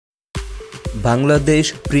Bangladesh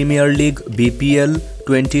Premier League BPL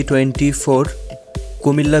 2024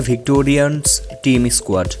 Comilla Victorians Team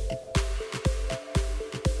Squad.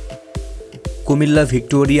 Comilla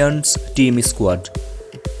Victorians Team Squad.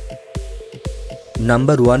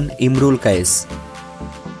 Number 1 Imrul Kayes.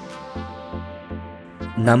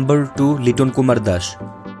 Number 2 Liton Das.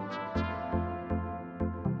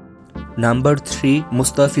 Number 3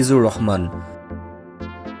 Mustafizur Rahman.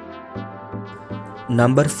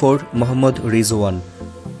 Number 4 Mohammad Rizwan.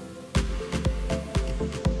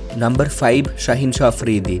 Number 5 Shaheen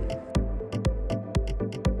Afridi.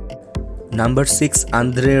 Number 6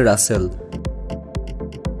 Andre Russell.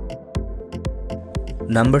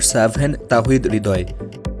 Number 7 Tawhid Hridoy.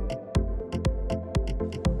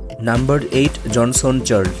 Number 8 Johnson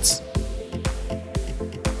Charles.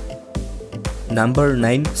 Number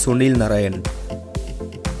 9 Sunil narine.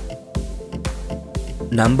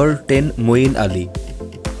 Number 10 Moeen Ali.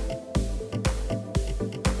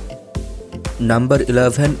 Number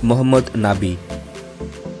 11 Mohammad Nabi.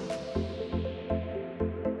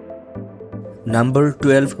 Number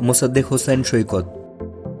 12 Mosaddek Hossain Saikat.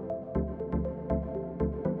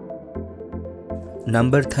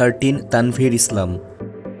 Number 13 Tanvir Islam.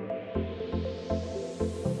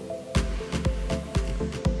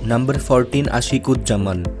 Number 14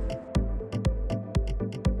 Ashiquzzaman.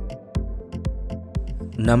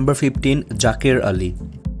 Number 15 Saikat Ali.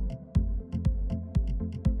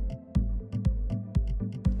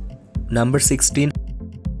 Number 16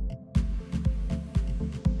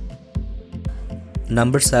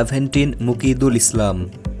 Number 17 Mukidul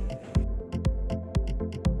Islam.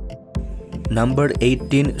 Number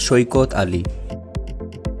 18 Saikat Ali.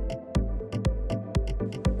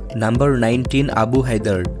 Number 19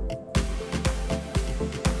 Haider.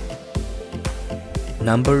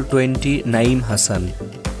 Number 20 Nayeem Hasan.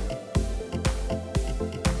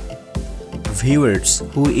 Viewers,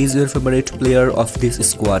 who is your favorite player of this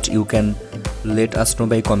squad? You can let us know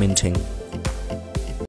by commenting.